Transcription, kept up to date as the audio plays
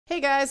Hey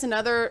guys,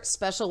 another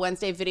special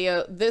Wednesday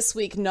video this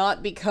week,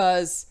 not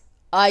because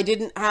I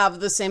didn't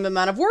have the same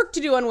amount of work to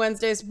do on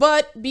Wednesdays,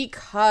 but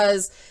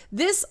because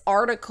this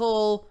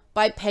article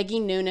by Peggy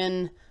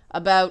Noonan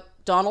about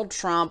Donald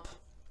Trump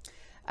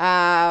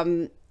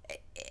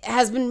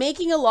has been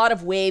making a lot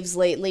of waves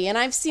lately, and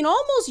I've seen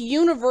almost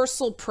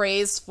universal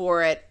praise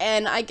for it,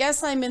 and I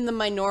guess I'm in the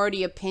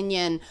minority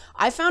opinion.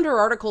 I found her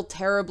article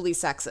terribly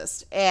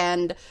sexist,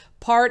 and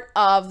part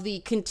of the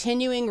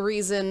continuing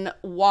reason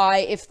why,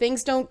 if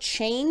things don't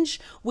change,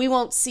 we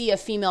won't see a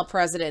female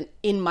president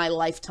in my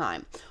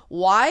lifetime.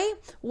 Why?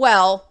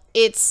 Well,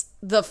 it's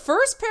the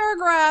first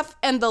paragraph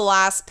and the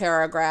last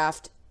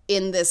paragraph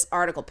in this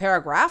article.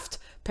 Paragraph.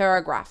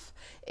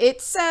 It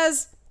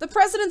says, the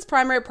president's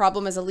primary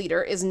problem as a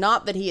leader is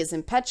not that he is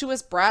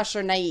impetuous, brash,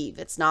 or naive.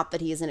 It's not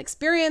that he is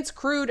inexperienced,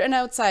 crude, an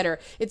outsider.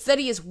 It's that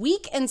he is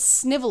weak and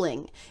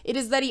sniveling. It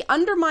is that he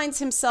undermines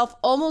himself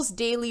almost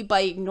daily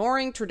by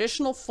ignoring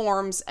traditional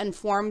forms and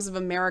forms of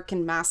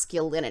American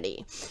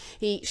masculinity.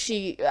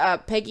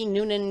 Peggy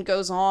Noonan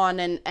goes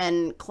on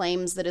and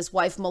claims that his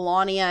wife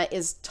Melania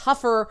is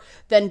tougher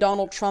than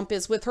Donald Trump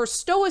is, with her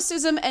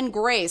stoicism and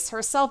grace,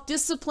 her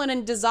self-discipline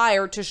and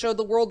desire to show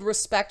the world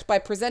respect by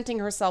presenting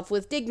herself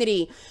with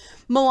dignity.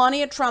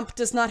 Melania Trump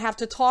does not have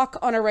to talk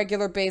on a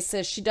regular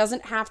basis. She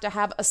doesn't have to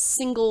have a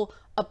single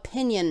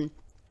opinion.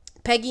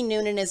 Peggy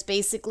Noonan is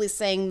basically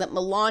saying that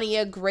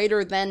Melania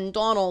greater than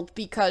Donald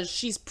because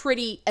she's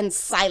pretty and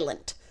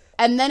silent.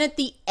 And then at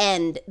the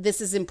end,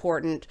 this is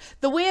important.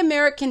 The way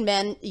American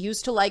men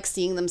used to like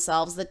seeing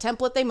themselves, the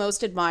template they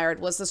most admired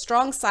was the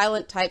strong,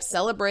 silent type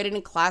celebrated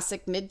in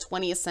classic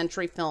mid-20th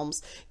century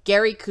films.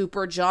 Gary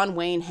Cooper, John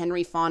Wayne,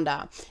 Henry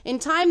Fonda. In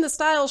time, the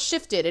style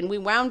shifted and we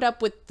wound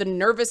up with the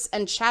nervous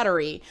and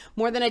chattery.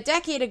 More than a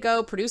decade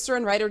ago, producer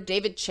and writer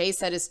David Chase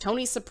said his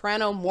Tony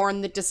Soprano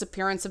mourned the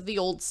disappearance of the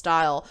old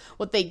style.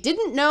 What they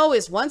didn't know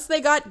is once they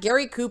got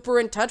Gary Cooper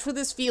in touch with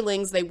his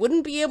feelings, they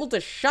wouldn't be able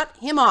to shut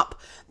him up.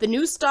 The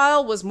new style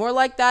was more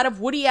like that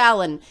of Woody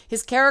Allen.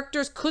 His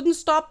characters couldn't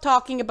stop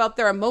talking about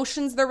their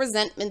emotions, their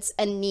resentments,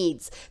 and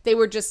needs. They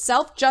were just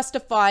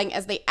self-justifying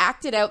as they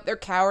acted out their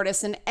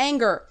cowardice and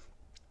anger.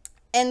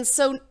 And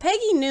so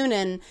Peggy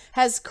Noonan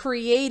has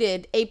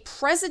created a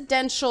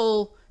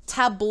presidential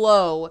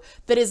tableau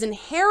that is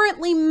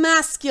inherently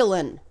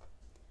masculine.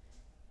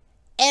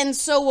 And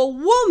so a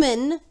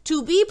woman,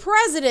 to be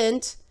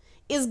president,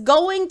 is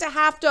going to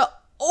have to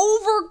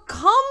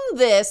overcome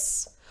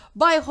this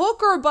by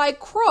hook or by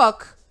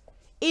crook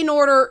in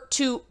order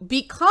to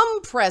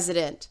become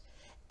president.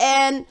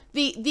 And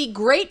the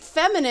great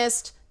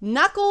feminist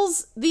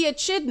Knuckles the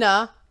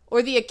Echidna,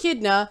 or the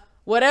Echidna,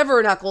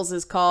 whatever Knuckles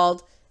is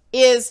called,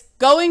 is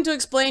going to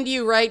explain to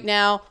you right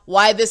now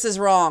why this is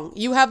wrong.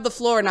 You have the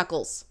floor,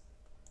 Knuckles.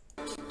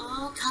 It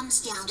all comes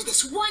down to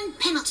this one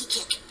penalty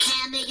kick.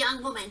 Can the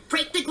young woman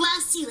break the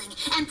glass ceiling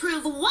and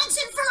prove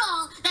once and for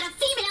all that a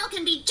female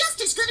can be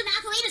just as good an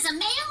athlete as a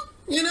male?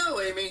 You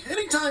know, Amy,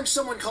 anytime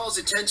someone calls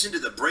attention to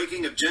the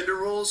breaking of gender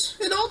rules,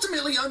 it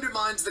ultimately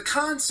undermines the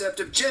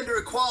concept of gender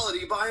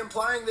equality by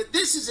implying that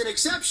this is an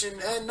exception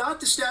and not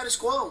the status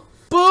quo.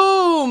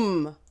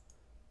 Boom!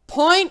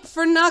 Point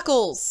for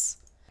Knuckles.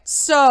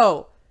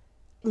 So,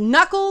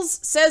 Knuckles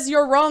says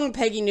you're wrong,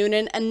 Peggy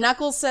Noonan, and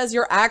Knuckles says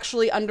you're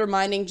actually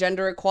undermining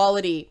gender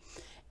equality.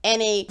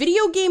 And a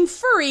video game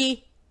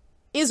furry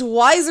is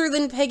wiser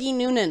than Peggy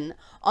Noonan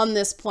on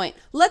this point.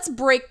 Let's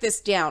break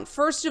this down.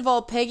 First of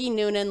all, Peggy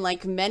Noonan,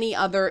 like many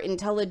other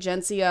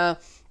intelligentsia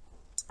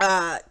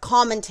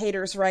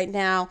commentators right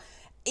now,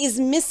 is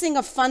missing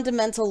a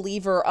fundamental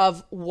lever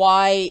of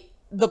why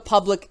the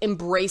public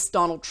embraced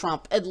Donald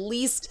Trump, at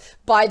least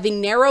by the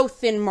narrow,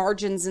 thin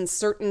margins in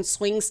certain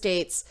swing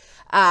states,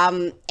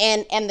 and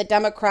the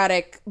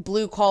Democratic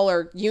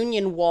blue-collar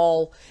union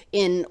wall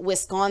in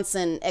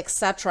Wisconsin,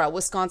 etc.,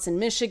 Wisconsin,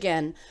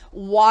 Michigan,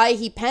 why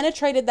he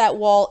penetrated that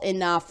wall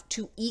enough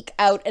to eke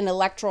out an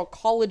electoral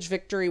college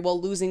victory while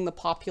losing the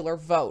popular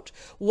vote.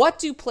 What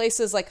do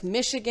places like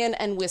Michigan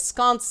and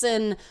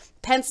Wisconsin,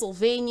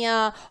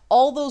 Pennsylvania,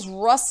 all those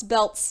Rust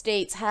Belt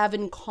states have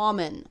in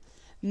common?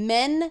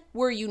 Men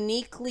were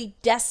uniquely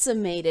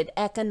decimated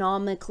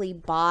economically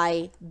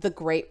by the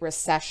Great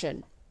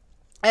Recession.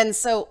 And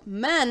so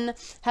men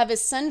have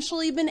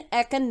essentially been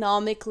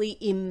economically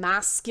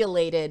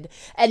emasculated,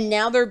 and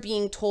now they're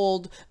being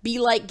told, be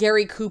like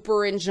Gary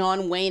Cooper and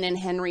John Wayne and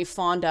Henry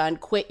Fonda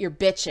and quit your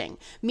bitching.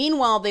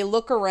 Meanwhile, they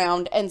look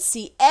around and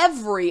see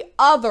every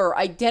other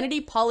identity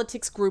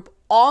politics group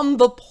on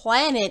the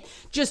planet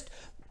just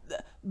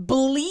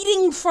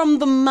bleeding from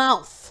the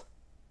mouth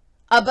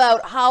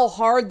about how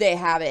hard they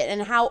have it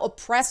and how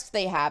oppressed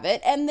they have it.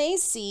 And they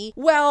see,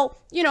 well,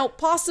 you know,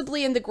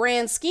 possibly in the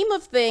grand scheme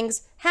of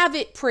things, have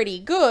it pretty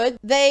good.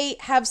 They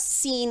have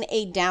seen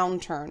a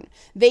downturn.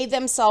 They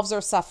themselves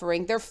are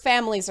suffering. Their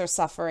families are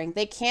suffering.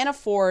 They can't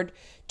afford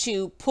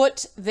to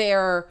put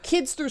their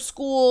kids through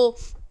school.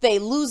 They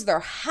lose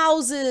their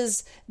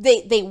houses.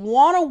 They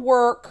want to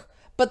work,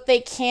 but they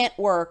can't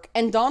work.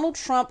 And Donald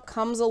Trump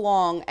comes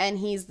along and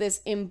he's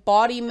this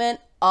embodiment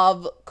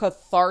of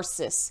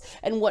catharsis.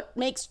 And what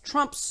makes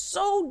Trump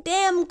so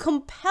damn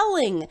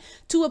compelling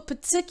to a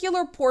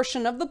particular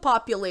portion of the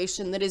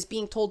population that is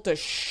being told to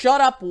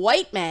shut up,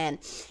 white man,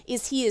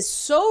 is he is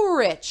so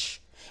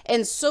rich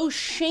and so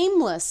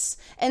shameless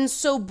and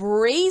so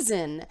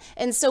brazen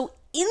and so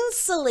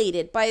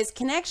insulated by his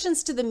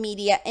connections to the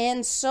media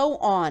and so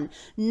on.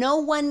 No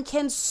one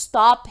can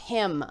stop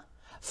him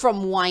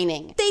from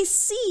whining. They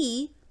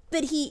see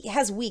that he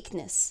has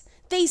weakness.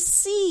 They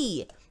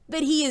see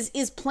that he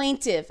is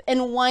plaintive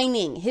and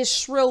whining his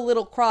shrill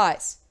little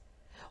cries.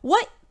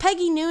 What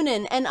Peggy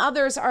Noonan and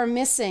others are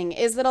missing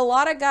is that a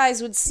lot of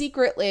guys would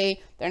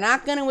secretly, they're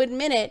not going to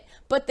admit it,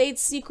 but they'd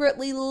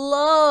secretly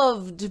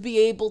love to be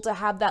able to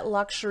have that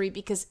luxury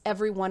because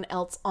everyone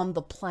else on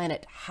the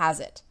planet has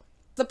it.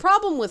 The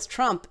problem with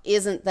Trump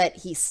isn't that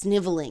he's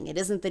sniveling. It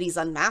isn't that he's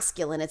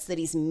unmasculine. It's that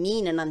he's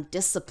mean and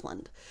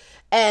undisciplined.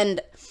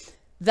 And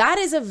that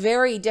is a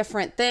very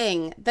different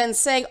thing than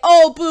saying,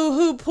 oh,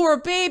 boo-hoo, poor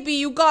baby,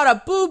 you got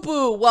a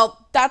boo-boo.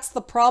 Well, that's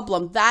the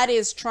problem. That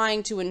is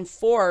trying to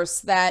enforce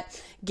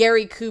that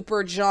Gary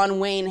Cooper, John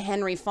Wayne,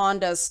 Henry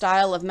Fonda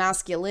style of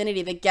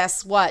masculinity that,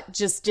 guess what,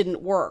 just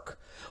didn't work.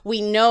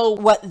 We know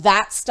what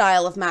that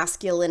style of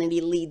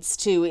masculinity leads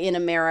to in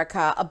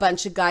America, a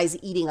bunch of guys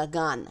eating a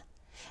gun.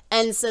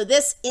 And so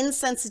this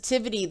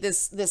insensitivity,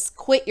 this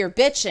quit your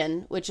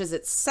bitchin', which is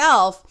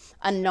itself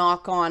a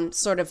knock on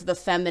sort of the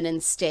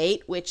feminine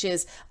state, which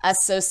is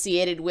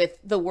associated with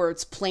the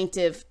words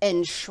plaintive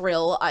and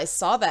shrill. I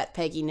saw that,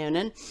 Peggy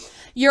Noonan.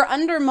 You're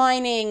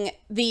undermining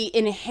the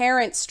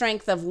inherent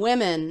strength of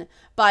women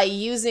by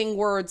using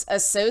words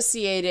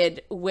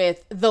associated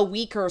with the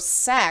weaker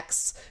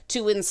sex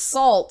to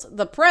insult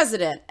the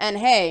president. And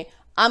hey,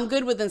 I'm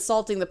good with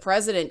insulting the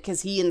president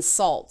because he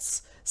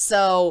insults.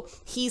 So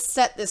he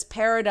set this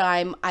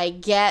paradigm. I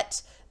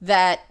get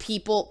that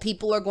people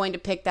are going to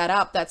pick that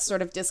up. That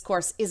sort of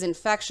discourse is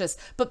infectious,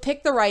 but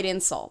pick the right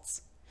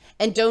insults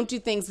and don't do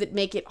things that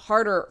make it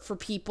harder for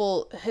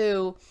people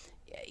who,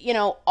 you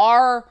know,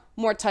 are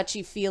more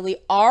touchy-feely,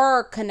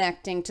 are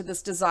connecting to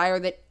this desire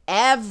that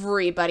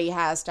everybody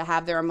has to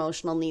have their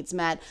emotional needs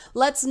met.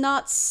 Let's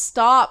not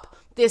stop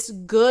this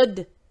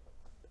good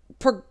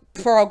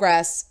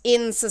progress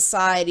in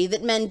society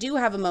that men do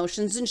have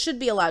emotions and should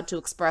be allowed to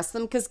express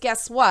them, because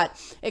guess what?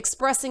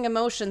 Expressing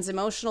emotions,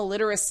 emotional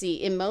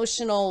literacy,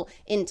 emotional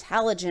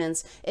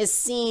intelligence is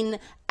seen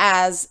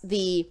as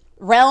the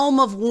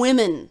realm of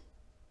women.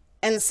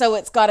 And so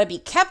it's got to be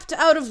kept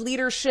out of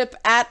leadership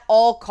at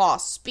all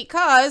costs,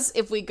 because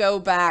if we go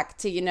back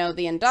to, you know,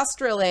 the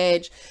industrial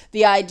age,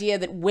 the idea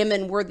that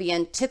women were the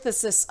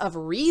antithesis of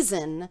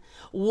reason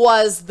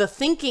was the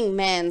thinking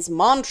man's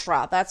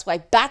mantra. That's why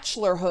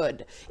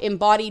bachelorhood,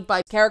 embodied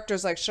by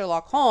characters like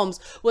Sherlock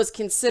Holmes, was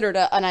considered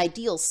an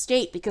ideal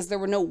state, because there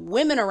were no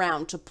women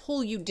around to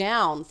pull you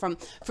down from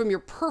your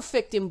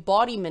perfect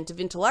embodiment of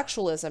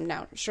intellectualism.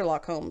 Now,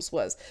 Sherlock Holmes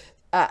was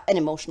an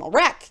emotional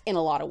wreck in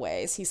a lot of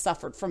ways. He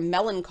suffered from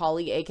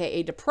melancholy,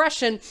 aka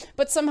depression,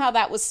 but somehow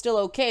that was still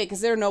okay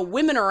because there are no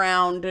women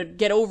around to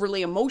get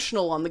overly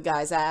emotional on the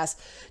guy's ass.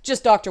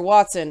 Just Dr.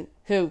 Watson,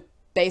 who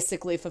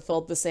basically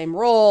fulfilled the same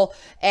role,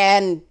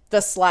 and the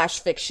slash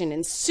fiction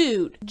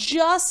ensued.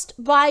 Just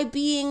by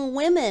being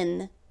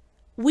women,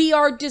 we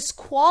are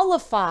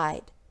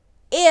disqualified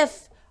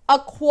if a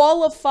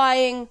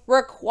qualifying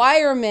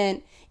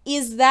requirement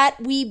is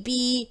that we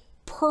be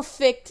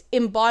perfect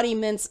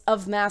embodiments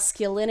of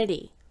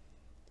masculinity.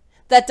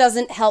 That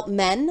doesn't help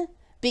men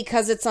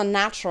because it's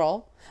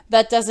unnatural.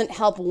 That doesn't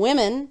help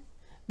women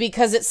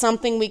because it's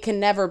something we can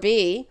never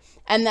be.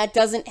 And that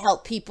doesn't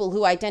help people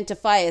who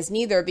identify as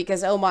neither,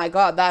 because, oh my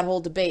God, that whole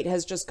debate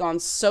has just gone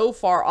so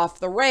far off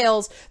the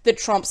rails that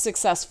Trump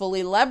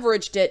successfully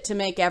leveraged it to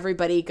make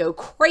everybody go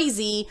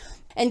crazy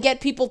and get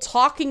people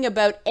talking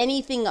about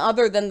anything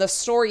other than the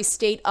sorry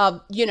state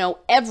of, you know,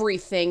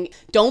 everything.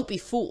 Don't be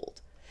fooled.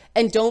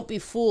 And don't be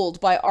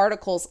fooled by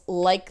articles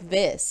like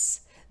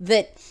this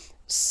that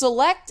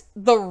select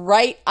the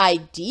right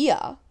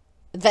idea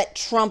that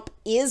Trump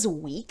is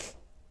weak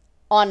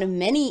on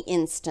many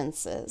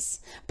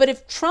instances. But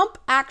if Trump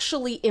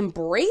actually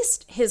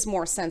embraced his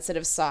more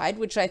sensitive side,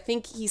 which I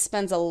think he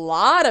spends a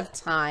lot of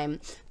time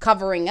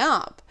covering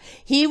up,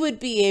 he would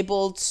be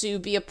able to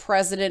be a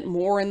president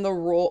more in the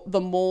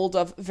mold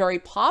of very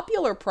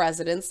popular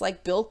presidents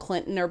like Bill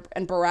Clinton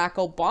and Barack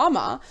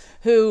Obama,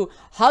 who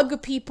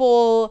hug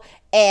people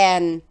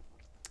and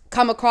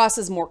come across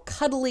as more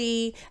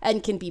cuddly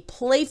and can be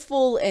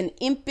playful and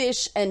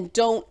impish and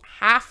don't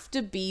have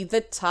to be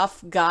the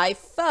tough guy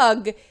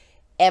thug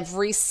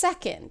every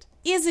second.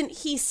 Isn't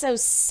he so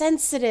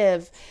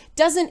sensitive?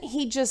 Doesn't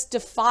he just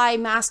defy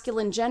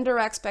masculine gender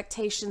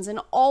expectations in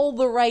all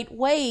the right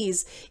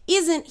ways?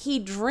 Isn't he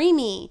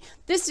dreamy?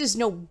 This is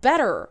no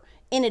better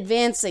in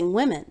advancing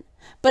women,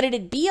 but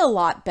it'd be a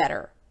lot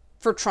better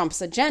for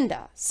Trump's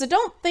agenda. So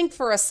don't think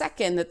for a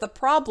second that the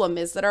problem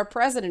is that our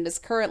president is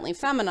currently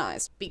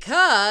feminized,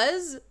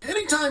 because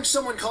Anytime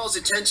someone calls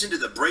attention to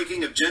the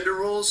breaking of gender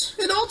roles,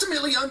 it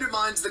ultimately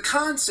undermines the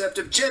concept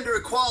of gender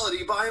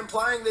equality by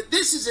implying that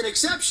this is an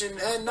exception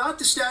and not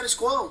the status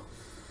quo.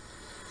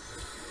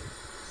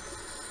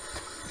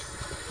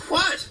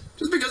 What?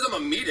 Just because I'm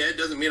a meathead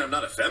doesn't mean I'm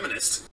not a feminist.